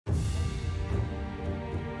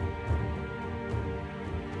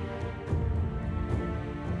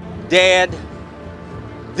Dad,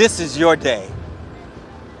 this is your day.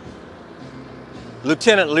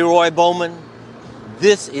 Lieutenant Leroy Bowman,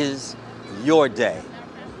 this is your day.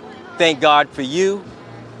 Thank God for you.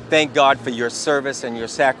 Thank God for your service and your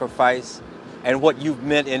sacrifice and what you've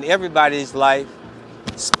meant in everybody's life,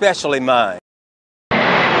 especially mine.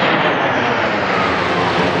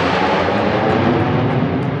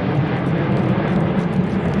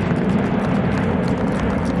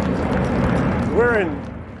 We're in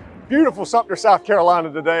beautiful Sumter, South Carolina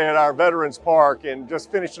today at our Veterans Park and just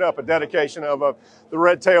finishing up a dedication of the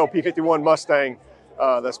red-tailed P-51 Mustang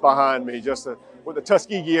that's behind me, what the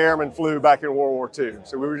Tuskegee Airmen flew back in World War II.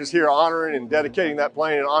 So we were just here honoring and dedicating that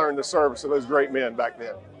plane and honoring the service of those great men back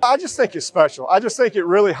then. I just think it's special. I just think it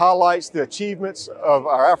really highlights the achievements of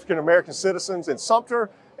our African-American citizens in Sumter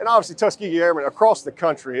and obviously Tuskegee Airmen across the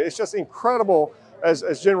country. It's just incredible, as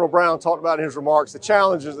General Brown talked about in his remarks, the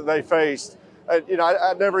challenges that they faced.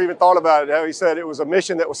 I never even thought about it, how he said it was a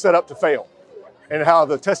mission that was set up to fail, and how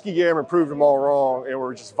the Tuskegee Airmen proved them all wrong and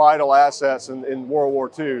were just vital assets in World War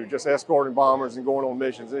II, just escorting bombers and going on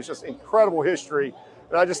missions. And it's just incredible history.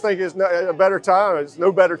 And I just think it's a better time. It's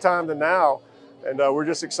no better time than now. And we're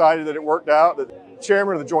just excited that it worked out, that the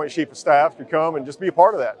chairman of the Joint Chief of Staff could come and just be a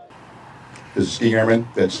part of that. The Tuskegee Airmen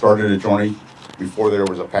that started a journey before there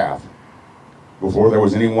was a path, before there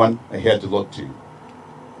was anyone ahead to look to.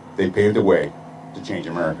 They paved the way to change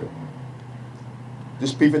America.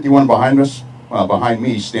 This P-51 behind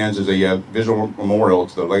me stands as a visual memorial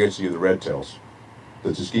to the legacy of the Red Tails,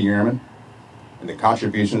 the Tuskegee Airmen, and the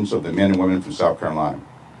contributions of the men and women from South Carolina.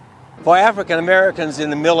 For African Americans in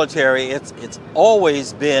the military, it's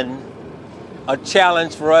always been a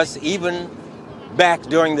challenge for us, even back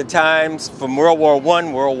during the times from World War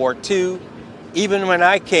I, World War II, even when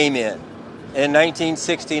I came in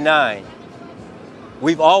 1969.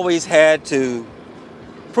 We've always had to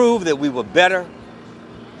prove that we were better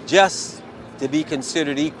just to be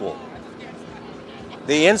considered equal.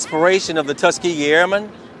 The inspiration of the Tuskegee Airmen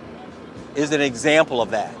is an example of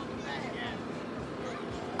that.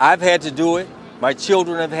 I've had to do it, my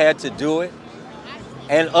children have had to do it,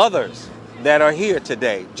 and others that are here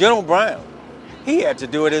today. General Brown, he had to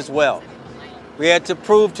do it as well. We had to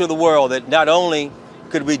prove to the world that not only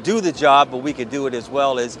could we do the job, but we could do it as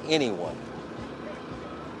well as anyone.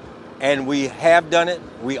 And we have done it,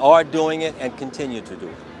 we are doing it, and continue to do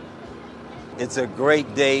it. It's a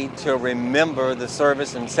great day to remember the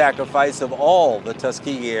service and sacrifice of all the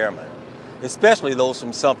Tuskegee Airmen, especially those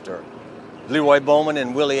from Sumter, Leroy Bowman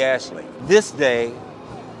and Willie Ashley. This day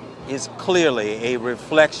is clearly a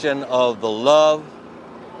reflection of the love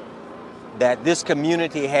that this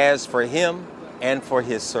community has for him and for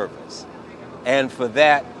his service. And for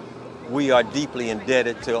that, we are deeply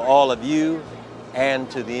indebted to all of you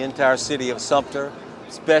and to the entire city of Sumter,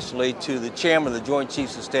 especially to the chairman of the Joint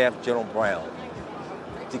Chiefs of Staff, General Brown,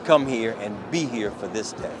 to come here and be here for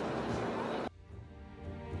this day.